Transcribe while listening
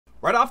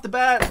Right off the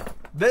bat,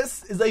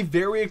 this is a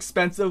very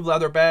expensive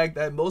leather bag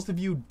that most of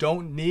you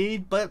don't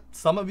need, but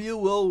some of you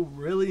will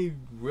really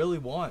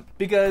want.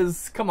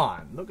 Because, come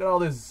on, look at all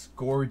this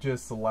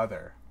gorgeous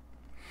leather.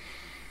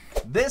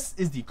 This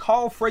is the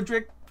Carl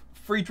Friedrik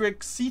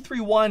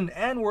C3-1,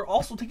 and we're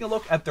also taking a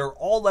look at their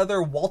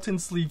all-leather Walton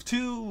sleeve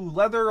 2.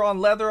 Leather on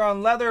leather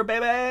on leather,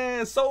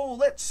 baby! So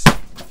let's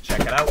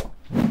check it out.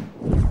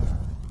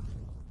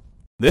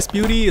 This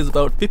beauty is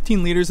about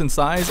 15 liters in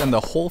size and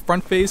the whole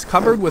front face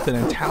covered with an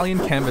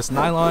Italian canvas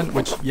nylon,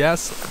 which,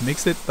 yes,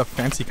 makes it the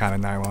fancy kind of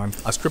nylon.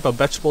 A strip of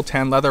vegetable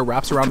tan leather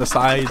wraps around the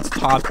sides,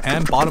 top,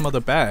 and bottom of the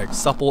bag.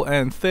 Supple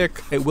and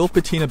thick, it will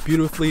patina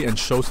beautifully and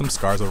show some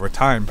scars over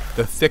time.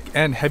 The thick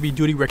and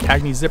heavy-duty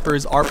Recagni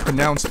zippers are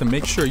pronounced to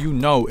make sure you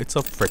know it's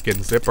a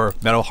frickin' zipper.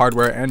 Metal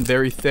hardware and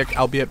very thick,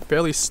 albeit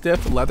fairly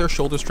stiff, leather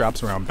shoulder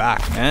straps around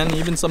back. And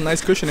even some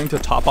nice cushioning to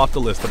top off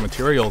the list of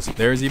materials.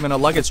 There's even a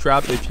luggage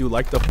strap if you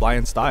like to fly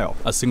in style.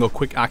 A single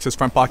quick access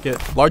front pocket,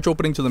 large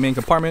opening to the main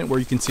compartment where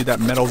you can see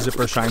that metal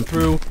zipper shine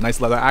through, nice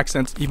leather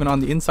accents even on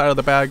the inside of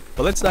the bag.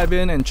 But let's dive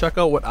in and check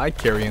out what I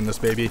carry in this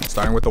baby.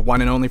 Starting with the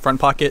one and only front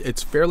pocket,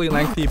 it's fairly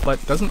lengthy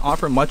but doesn't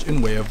offer much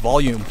in way of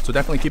volume, so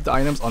definitely keep the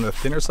items on the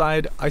thinner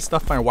side. I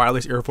stuffed my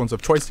wireless earphones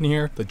of choice in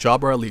here, the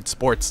Jabra Elite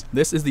Sports.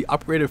 This is the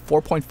upgraded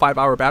 4.5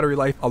 hour battery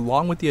life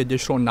along with the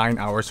additional 9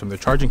 hours from the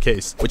charging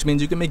case, which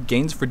means you can make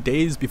gains for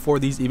days before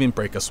these even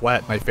break a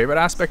sweat. My favorite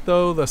aspect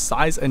though, the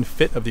size and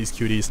fit of these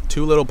cuties.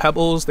 Two little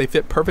pebbles, they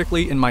fit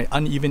perfectly in my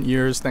uneven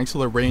ears thanks to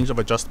the range of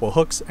adjustable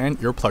hooks and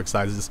earplug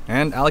sizes.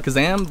 And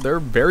alakazam, they're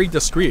very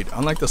discreet,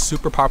 unlike the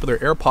super popular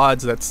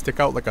AirPods that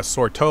stick out like a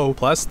sore toe,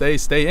 plus they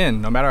stay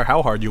in no matter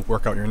how hard you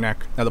work out your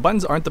neck. Now the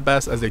buttons aren't the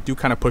best as they do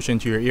kind of push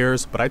into your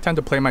ears, but I tend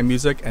to play my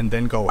music and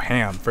then go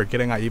ham,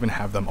 forgetting I even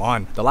have them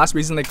on. The last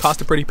reason they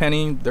cost a pretty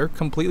penny, they're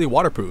completely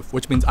waterproof,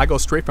 which means I go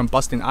straight from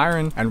busting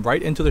iron and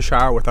right into the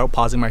shower without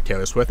pausing my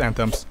Taylor Swift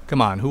anthems.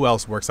 Come on, who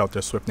else works out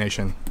their Swift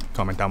Nation?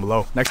 Comment down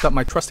below. Next up,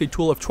 my trusty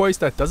tool of choice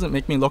that doesn't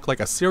make me look like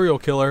a serial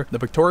killer, the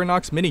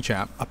Victorinox Mini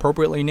Champ,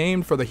 appropriately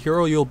named for the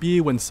hero you'll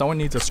be when someone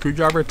needs a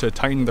screwdriver to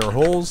tighten their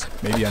holes,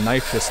 maybe a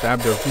knife to stab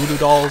their voodoo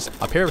dolls,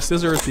 a pair of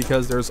scissors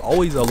because there's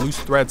always a loose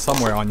thread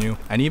somewhere on you,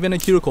 and even a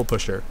cuticle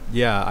pusher.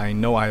 Yeah, I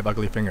know I have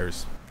ugly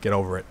fingers. Get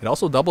over it. It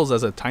also doubles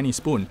as a tiny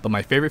spoon, but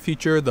my favorite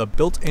feature, the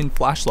built-in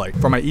flashlight.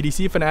 For my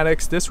EDC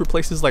fanatics, this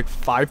replaces like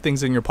 5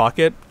 things in your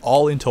pocket,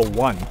 all into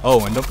one.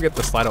 Oh, and don't forget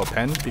the slide-out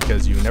pen,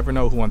 because you never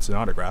know who wants an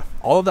autograph.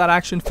 All of that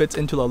action fits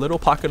into the little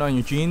pocket on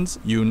your jeans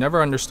you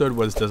never understood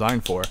was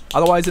designed for.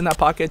 Otherwise, in that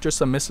pocket, just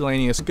some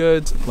miscellaneous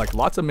goods, like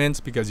lots of mints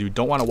because you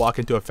don't want to walk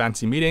into a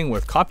fancy meeting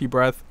with coffee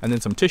breath, and then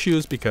some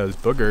tissues because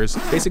boogers.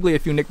 Basically, a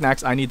few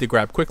knickknacks I need to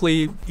grab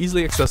quickly,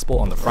 easily accessible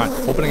on the front.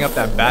 Opening up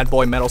that bad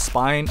boy metal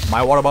spine,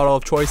 my water bottle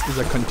of choice is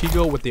a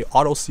Contigo with the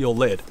auto seal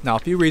lid. Now, a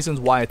few reasons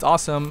why it's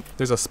awesome: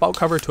 there's a spout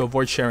cover to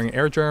avoid sharing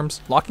air germs,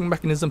 locking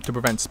mechanism to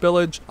prevent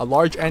spillage, a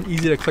large and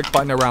easy to click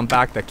button around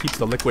back that keeps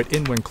the liquid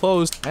in when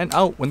closed and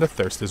out when the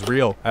thirst is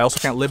real. I also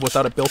can't live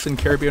without a built-in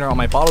carabiner on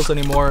my bottles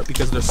anymore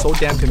because they're so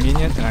damn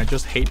convenient and I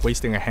just hate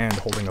wasting a hand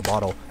holding a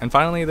bottle. And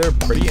finally, they're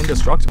pretty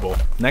indestructible.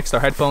 Next are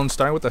headphones,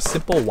 starting with a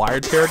simple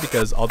wired pair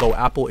because although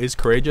Apple is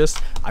courageous,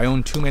 I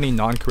own too many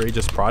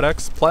non-courageous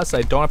products. Plus,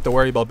 I don't have to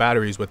worry about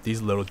batteries with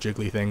these little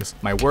jiggly things.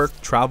 My work,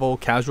 travel,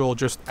 casual,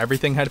 just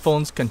everything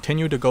headphones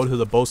continue to go to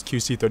the Bose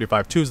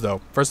QC35-2s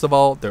though. First of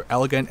all, they're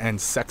elegant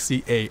and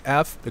sexy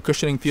AF. The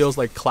cushioning feels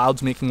like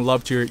clouds making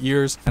love to your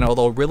ears, and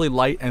although really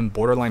light and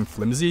borderline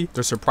flimsy,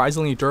 they're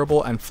surprisingly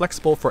durable and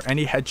flexible for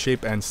any head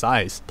shape and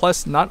size.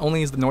 Plus, not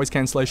only is the noise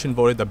cancellation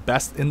voted the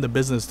best in the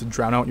business to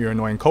drown out your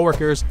annoying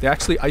coworkers, they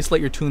actually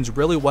isolate your tunes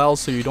really well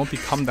so you don't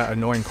become that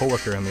annoying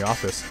coworker in the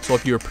office. So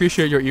if you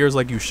appreciate your ears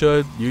like you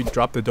should, you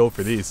drop the dough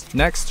for these.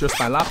 Next, just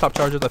my laptop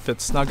charger that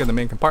fits snug in the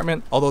main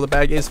compartment. Although the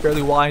bag is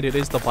fairly wide, it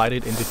is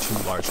divided into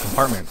 2 large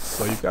compartments,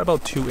 so you've got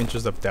about 2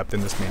 inches of depth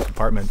in this main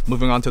compartment.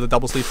 Moving on to the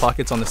double sleeve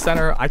pockets on the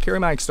center, I carry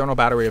my external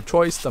battery of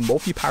choice, the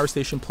Mophie Power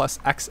Station Plus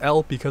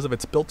XL, because of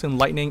its built-in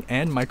lightning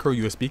and micro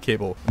USB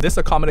cable. This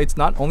accommodates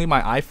not only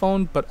my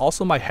iPhone, but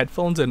also my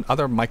headphones and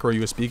other micro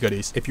USB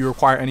goodies. If you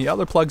require any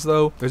other plugs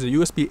though, there's a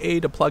USB-A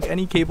to plug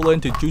any cable in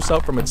to juice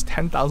out from its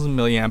 10,000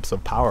 milliamps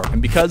of power.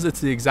 And because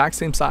it's the exact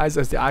same size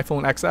as the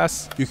iPhone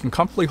XS, you can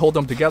comfortably hold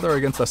them together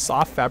against a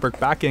soft fabric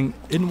backing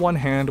in one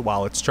hand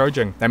while it's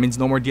charging. That means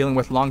no more dealing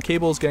with long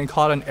cables getting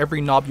caught on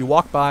every knob you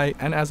walk by,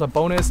 and as a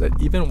bonus, it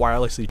even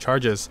wirelessly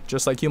charges.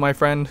 Just like you, my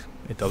friend,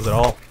 it does it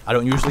all. I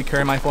don't usually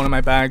carry my phone in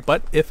my bag,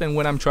 but if and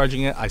when I'm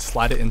charging it, I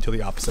slide it into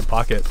the opposite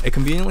pocket. It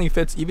conveniently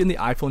fits even the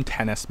iPhone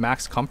XS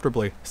Max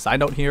comfortably. Side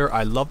note here,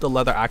 I love the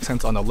leather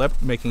accents on the lip,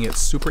 making it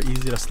super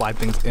easy to slide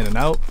things in and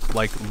out,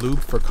 like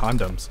lube for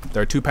condoms.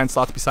 There are 2 pen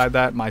slots beside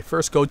that. My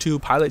first go-to,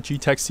 Pilot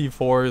G-Tech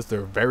C4s.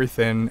 They're very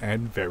thin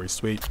and very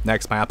sweet.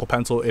 Next, my Apple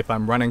Pencil if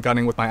I'm running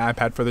gunning with my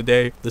iPad for the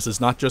day. This is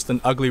not just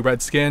an ugly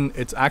red skin,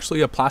 it's actually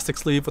a plastic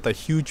sleeve with a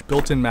huge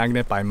built-in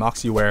magnet by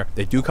Moxiewear.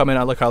 They do come in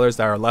other colors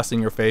that are less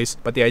in your face,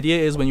 But the idea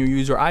is when you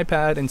use your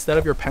iPad, instead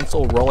of your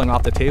pencil rolling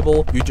off the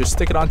table, you just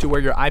stick it onto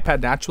where your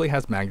iPad naturally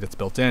has magnets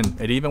built in.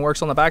 It even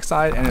works on the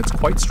backside, and it's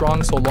quite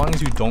strong so long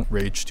as you don't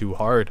rage too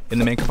hard. In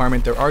the main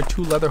compartment, there are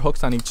 2 leather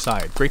hooks on each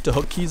side. Great to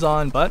hook keys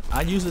on, but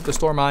I use it to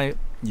store my,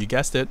 you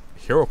guessed it,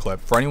 hero clip.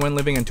 For anyone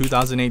living in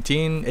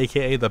 2018,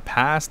 aka the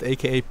past,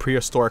 aka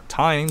prehistoric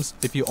times,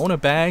 if you own a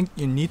bag,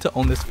 you need to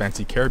own this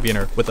fancy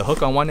carabiner. With a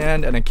hook on one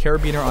end and a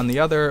carabiner on the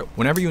other,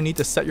 whenever you need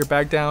to set your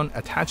bag down,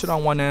 attach it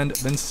on one end,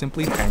 then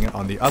simply hang it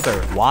on the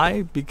other.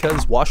 Why?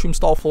 Because washroom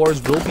stall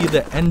floors will be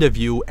the end of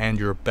you and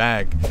your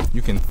bag.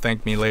 You can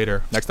thank me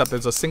later. Next up,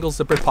 there's a single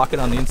zippered pocket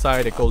on the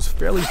inside. It goes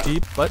fairly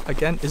deep, but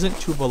again,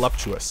 isn't too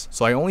voluptuous.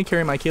 So I only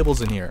carry my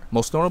cables in here.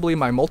 Most notably,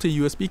 my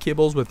multi-USB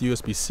cables with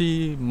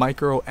USB-C,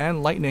 micro,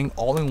 and lightning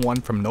all in one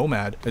from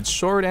Nomad. It's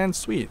short and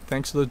sweet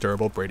thanks to the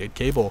durable braided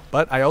cable.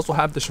 But I also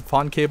have the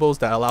chiffon cables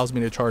that allows me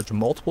to charge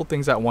multiple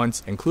things at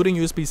once, including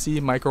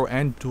USB-C, micro,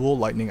 and dual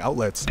lightning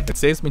outlets. It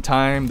saves me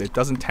time, it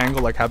doesn't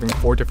tangle like having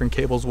 4 different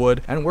cables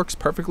would, and works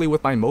perfectly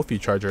with my Mophie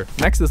charger.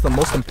 Next is the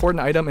most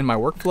important item in my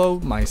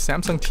workflow, my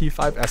Samsung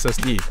T5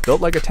 SSD.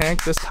 Built like a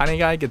tank, this tiny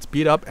guy gets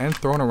beat up and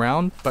thrown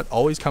around, but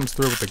always comes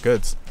through with the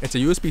goods. It's a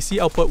USB-C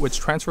output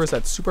which transfers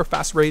at super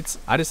fast rates.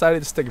 I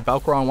decided to stick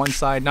Velcro on one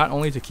side, not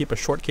only to keep a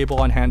short cable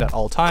on hand at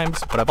all times,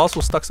 but I've also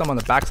stuck some on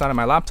the back side of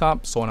my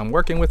laptop, so when I'm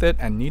working with it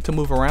and need to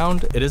move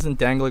around, it isn't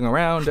dangling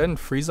around and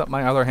frees up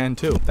my other hand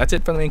too. That's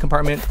it for the main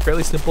compartment.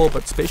 Fairly simple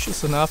but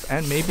spacious enough,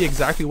 and maybe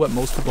exactly what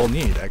most people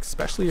need,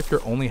 especially if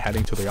you're only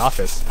heading to the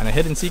office. And a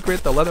hidden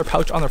secret, the leather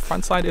pouch on the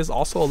front side is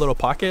also a little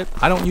pocket.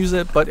 I don't use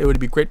it, but it would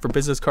be great for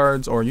business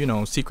cards or, you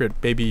know, secret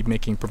baby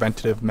making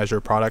preventative measure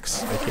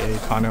products, aka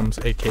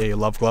condoms, aka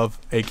love glove,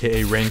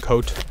 aka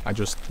raincoat. I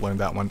just learned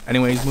that one.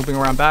 Anyways, moving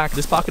around back,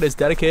 this pocket is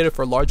dedicated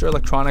for larger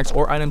electronics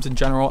or items in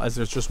general, as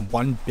there's just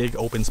one big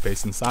open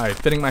space inside,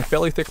 fitting my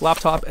fairly thick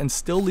laptop and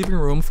still leaving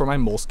room for my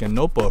moleskin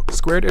notebook.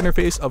 Squared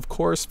interface, of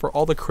course, for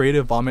all the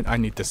creative vomit I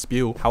need to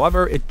spew.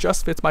 However, it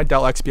just fits my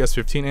Dell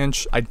XPS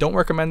 15-inch. I don't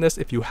recommend this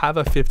if you have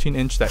a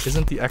 15-inch that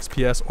isn't the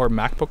XPS or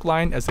MacBook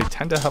line, as they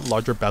tend to have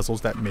larger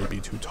bezels that may be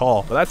too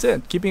tall. But that's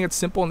it. Keeping it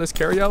simple in this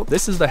carryout,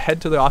 this is the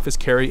head to the office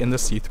carry in the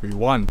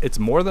C3-1. It's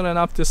more than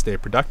enough to stay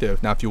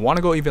productive. Now, if you want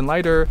to go even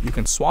lighter, you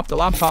can swap the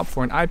laptop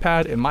for an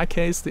iPad. In my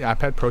case, the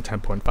iPad Pro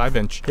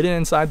 10.5-inch. Hidden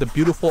inside the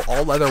beautiful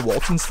all-leather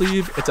Walton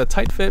sleeve, it's a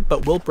tight fit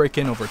but will break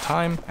in over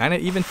time, and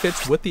it even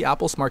fits with the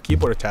Apple Smart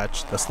Keyboard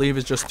attached. The sleeve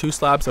is just 2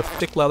 slabs of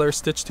thick leather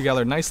stitched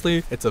together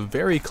nicely. It's a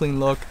very clean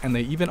look, and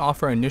they even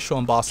offer initial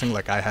embossing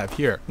like I have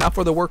here. Now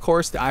for the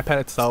workhorse, the iPad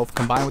itself,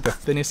 combined with the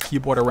thinnest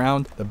keyboard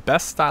around, the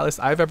best stylus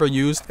I've ever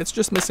used. It's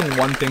just missing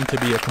one thing to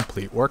be a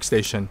complete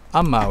workstation: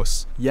 a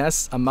mouse.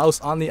 Yes, a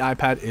mouse on the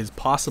iPad is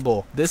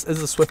possible. This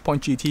is a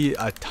SwiftPoint GT,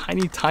 a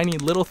tiny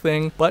little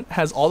thing, but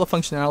has all the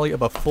functionality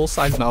of a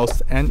full-size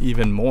mouse and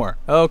even more.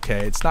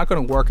 Okay, it's not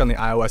going to work on the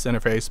iOS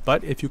interface,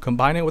 but if you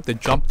combine it with the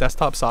Jump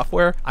desktop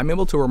software, I'm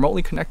able to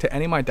remotely connect to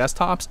any of my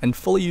desktops and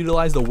fully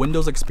utilize the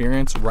Windows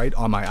experience right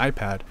on my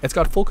iPad. It's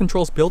got full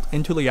controls built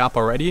into the app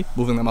already,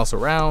 moving the mouse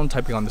around,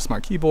 typing on the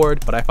smart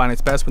keyboard, but I find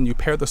it's best when you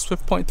pair the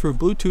SwiftPoint through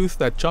Bluetooth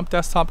that Jump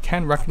desktop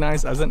can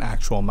recognize as an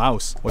actual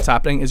mouse. What's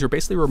happening is you're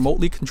basically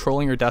remotely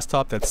controlling your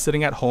desktop that's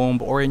sitting at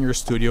home or in your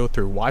studio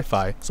through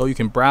Wi-Fi, so you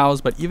can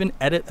browse but even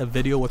edit a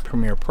video with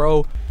Premiere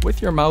Pro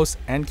with your mouse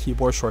and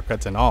keyboard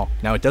shortcuts and all.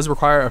 Now, it does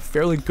require a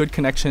fairly good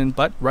connection,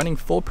 but running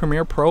full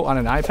Premiere Pro on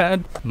an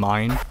iPad,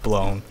 mind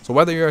blown. So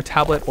whether you're a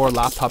tablet or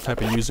laptop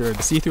type of user,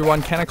 the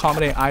C3-1 can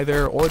accommodate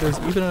either, or there's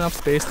even enough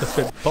space to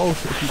fit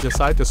both if you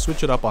decide to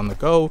switch it up on the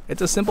go.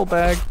 It's a simple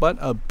bag, but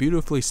a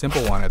beautifully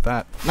simple one at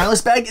that. Now,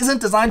 this bag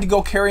isn't designed to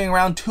go carrying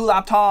around 2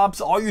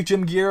 laptops, all your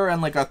gym gear,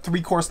 and like a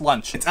 3-course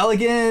lunch. It's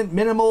elegant,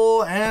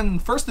 minimal,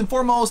 and first and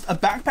foremost, a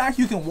backpack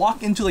you can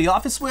walk into the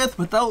office with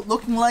without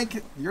looking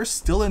like you're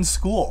still in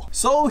school.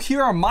 So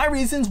here are my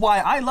reasons why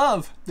I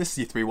love the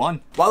C3-1.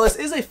 While this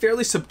is a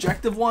fairly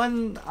subjective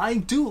one, I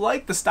do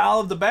like the style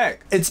of the bag.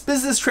 It's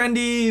business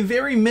trendy,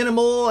 very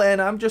minimal,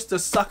 and I'm just a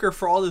sucker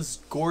for all this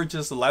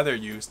gorgeous leather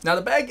used. Now,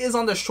 the bag is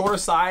on the shorter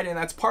side, and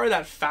that's part of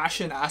that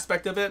fashion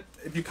aspect of it.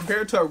 If you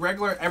compare it to a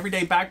regular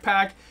everyday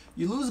backpack,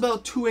 you lose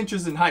about 2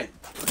 inches in height.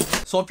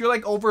 So if you're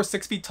like over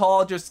 6 feet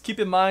tall, just keep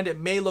in mind it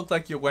may look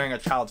like you're wearing a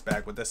child's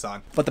bag with this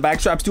on. But the bag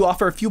straps do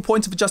offer a few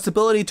points of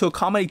adjustability to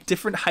accommodate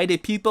different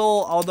heighted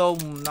people, although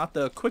not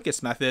the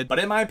quickest method. But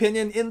in my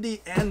opinion, in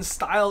the end,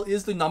 style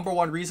is the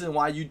 #1 reason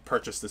why you'd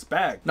purchase this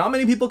bag. Not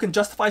many people can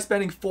justify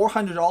spending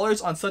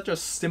 $400 on such a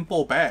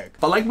simple bag.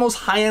 But like most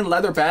high-end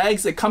leather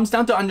bags, it comes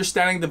down to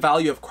understanding the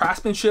value of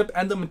craftsmanship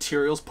and the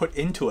materials put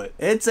into it.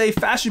 It's a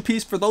fashion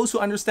piece for those who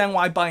understand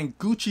why buying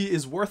Gucci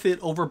is worth it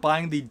over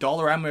buying the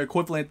Dollarama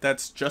equivalent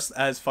that's just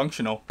as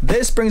functional.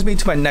 This brings me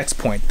to my next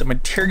point, the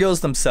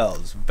materials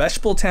themselves.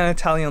 Vegetable tan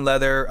Italian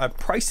leather, a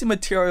pricey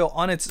material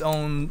on its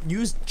own,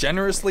 used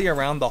generously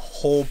around the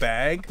whole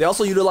bag. They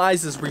also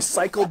utilize this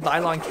recycled nylon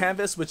nylon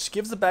canvas, which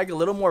gives the bag a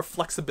little more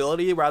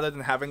flexibility rather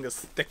than having this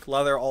thick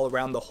leather all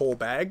around the whole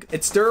bag.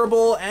 It's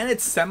durable and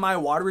it's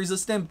semi-water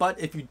resistant, but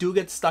if you do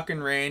get stuck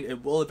in rain,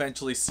 it will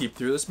eventually seep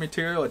through this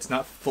material. It's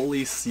not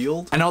fully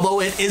sealed. And although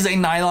it is a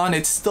nylon,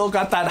 it's still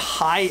got that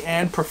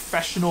high-end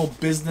professional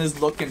business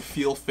look and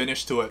feel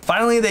finish to it.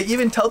 Finally, they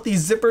even tout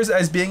these zippers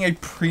as being a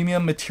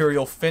premium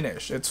material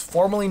finish. It's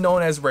formerly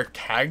known as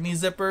Ricagni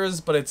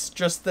zippers, but it's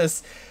just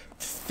this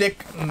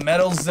thick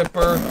metal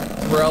zipper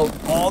throughout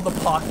all the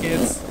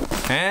pockets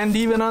and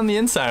even on the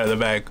inside of the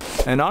bag.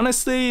 And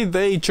honestly,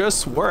 they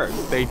just work.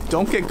 They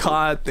don't get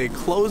caught, they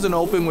close and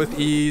open with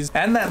ease,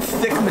 and that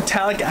thick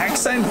metallic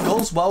accent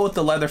goes well with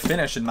the leather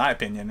finish in my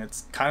opinion.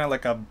 It's kind of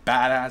like a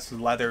badass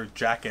leather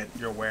jacket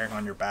you're wearing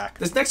on your back.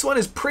 This next one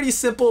is pretty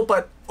simple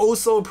but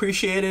also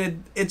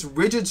appreciated. Its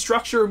rigid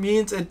structure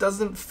means it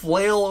doesn't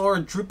flail or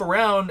droop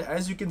around,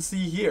 as you can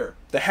see here.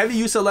 The heavy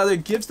use of leather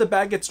gives the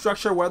bag its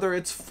structure whether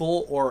it's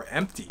full or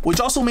empty, which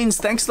also means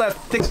thanks to that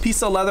thick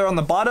piece of leather on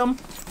the bottom,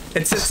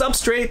 it sits up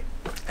straight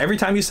every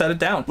time you set it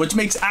down, which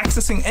makes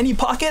accessing any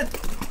pocket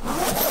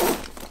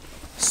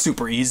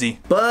super easy.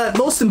 But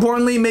most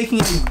importantly, making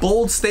a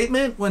bold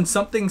statement when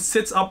something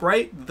sits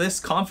upright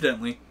this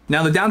confidently.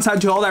 Now the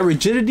downside to all that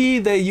rigidity,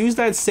 they use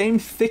that same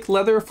thick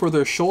leather for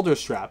their shoulder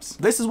straps.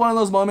 This is one of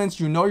those moments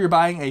you know you're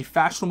buying a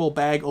fashionable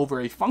bag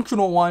over a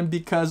functional one,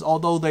 because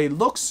although they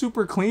look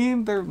super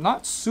clean, they're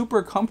not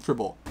super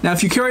comfortable. Now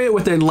if you carry it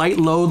with a light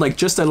load, like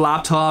just a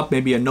laptop,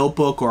 maybe a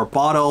notebook or a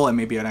bottle, and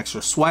maybe an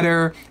extra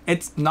sweater,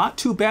 it's not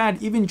too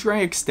bad even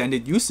during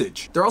extended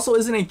usage. There also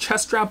isn't a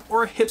chest strap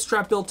or a hip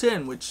strap built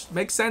in, which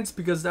makes sense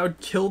because that would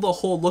kill the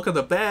whole look of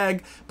the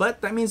bag,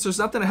 but that means there's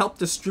nothing to help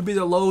distribute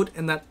the load,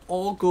 and that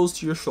all goes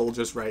to your shoulders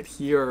right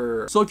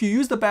here. So if you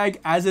use the bag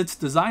as it's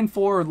designed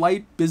for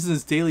light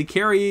business daily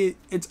carry,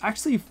 it's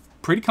actually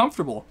pretty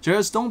comfortable.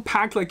 Just don't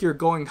pack like you're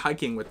going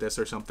hiking with this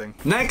or something.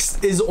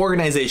 Next is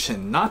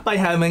organization. Not by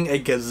having a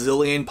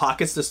gazillion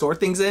pockets to store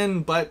things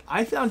in, but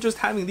I found just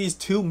having these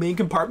two main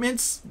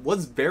compartments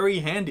was very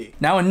handy.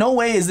 Now in no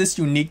way is this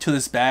unique to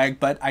this bag,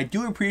 but I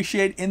do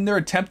appreciate in their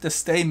attempt to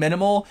stay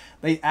minimal,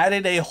 they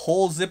added a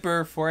whole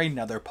zipper for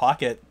another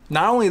pocket.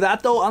 Not only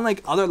that though,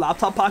 unlike other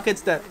laptop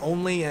pockets that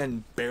only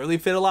and barely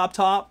fit a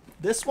laptop,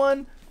 this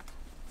one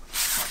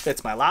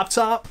fits my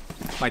laptop,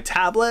 my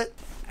tablet,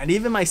 and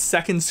even my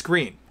second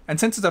screen. And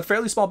since it's a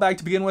fairly small bag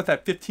to begin with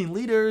at 15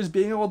 liters,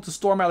 being able to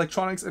store my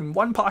electronics in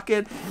one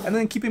pocket and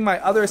then keeping my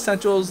other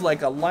essentials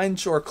like a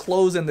lunch or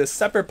clothes in this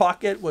separate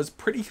pocket was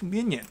pretty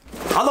convenient.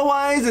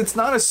 Otherwise, it's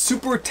not a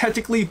super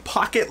technically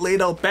pocket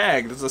laid out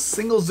bag. There's a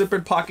single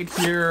zippered pocket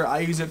here. I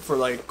use it for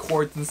like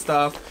cords and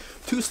stuff.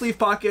 2 sleeve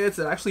pockets.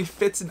 It actually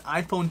fits an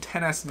iPhone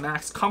XS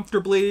Max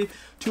comfortably.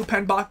 2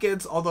 pen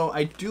pockets, although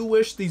I do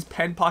wish these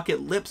pen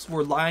pocket lips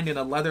were lined in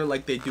a leather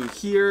like they do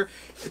here.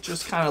 It's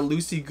just kind of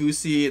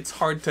loosey-goosey. It's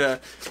hard to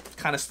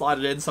kind of slot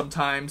it in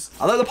sometimes.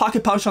 I love the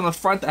pocket pouch on the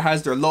front that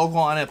has their logo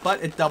on it,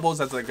 but it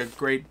doubles as like a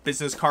great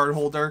business card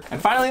holder.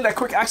 And finally, that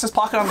quick access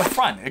pocket on the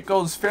front. It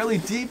goes fairly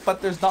deep,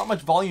 but there's not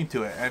much volume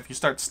to it. And if you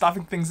start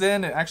stuffing things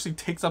in, it actually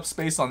takes up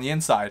space on the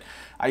inside.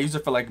 I use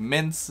it for like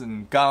mints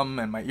and gum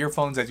and my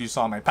earphones, as you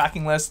saw on my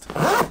packing list.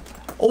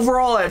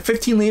 Overall, at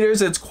 15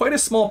 liters, it's quite a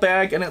small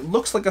bag, and it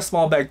looks like a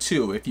small bag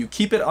too. If you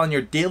keep it on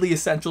your daily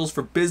essentials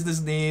for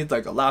business needs,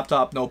 like a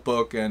laptop,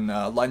 notebook, and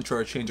lunch or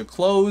a change of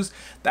clothes,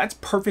 that's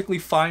perfectly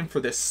fine for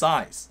this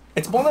size.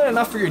 It's more than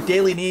enough for your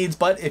daily needs,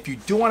 but if you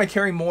do want to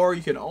carry more,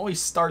 you can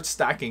always start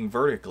stacking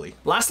vertically.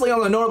 Lastly,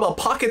 on the note about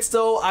pockets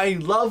though, I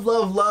love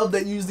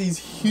that you use these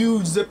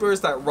huge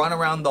zippers that run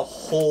around the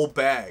whole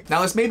bag.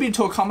 Now this may be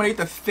to accommodate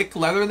the thick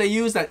leather they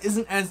use that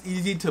isn't as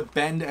easy to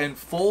bend and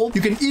fold.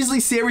 You can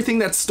easily see everything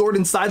that's stored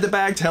inside the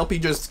bag to help you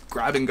just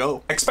grab and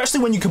go. Especially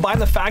when you combine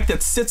the fact that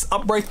it sits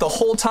upright the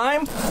whole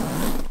time.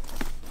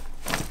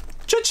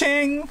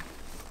 Cha-ching!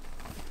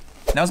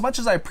 Now, as much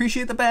as I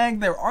appreciate the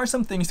bag, there are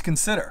some things to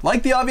consider.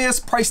 Like the obvious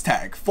price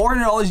tag.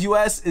 $400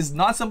 US is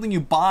not something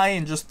you buy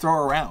and just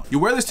throw around. You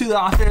wear this to the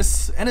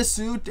office in a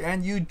suit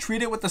and you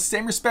treat it with the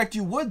same respect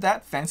you would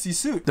that fancy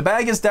suit. The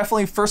bag is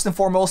definitely first and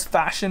foremost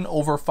fashion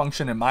over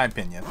function in my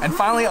opinion. And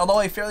finally,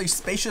 although a fairly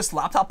spacious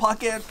laptop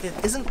pocket, it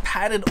isn't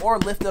padded or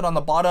lifted on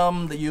the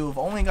bottom. That you've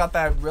only got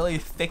that really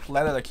thick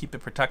leather to keep it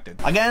protected.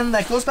 Again,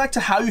 that goes back to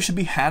how you should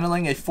be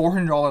handling a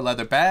 $400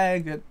 leather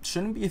bag. It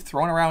shouldn't be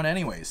thrown around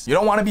anyways. You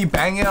don't want to be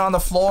banging it on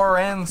the floor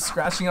and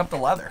scratching up the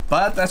leather.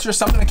 But that's just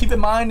something to keep in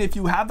mind if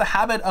you have the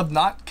habit of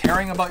not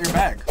caring about your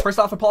bag. First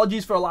off,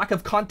 apologies for a lack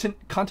of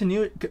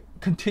continuity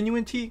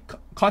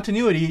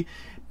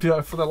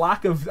for the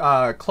lack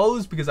of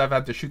clothes, because I've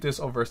had to shoot this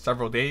over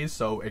several days,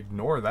 so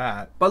ignore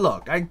that. But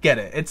look, I get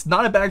it. It's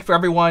not a bag for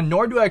everyone,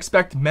 nor do I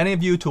expect many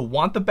of you to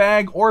want the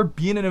bag or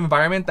be in an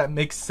environment that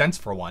makes sense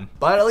for one.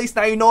 But at least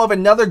now you know of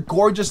another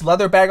gorgeous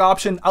leather bag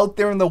option out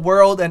there in the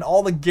world, and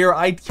all the gear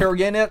I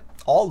carry in it,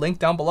 all linked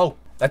down below.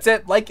 That's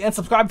it. Like and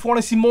subscribe if you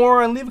want to see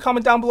more, and leave a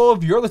comment down below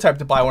if you're the type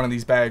to buy one of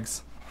these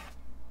bags.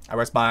 I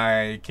rest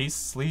my case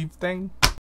sleeve thing.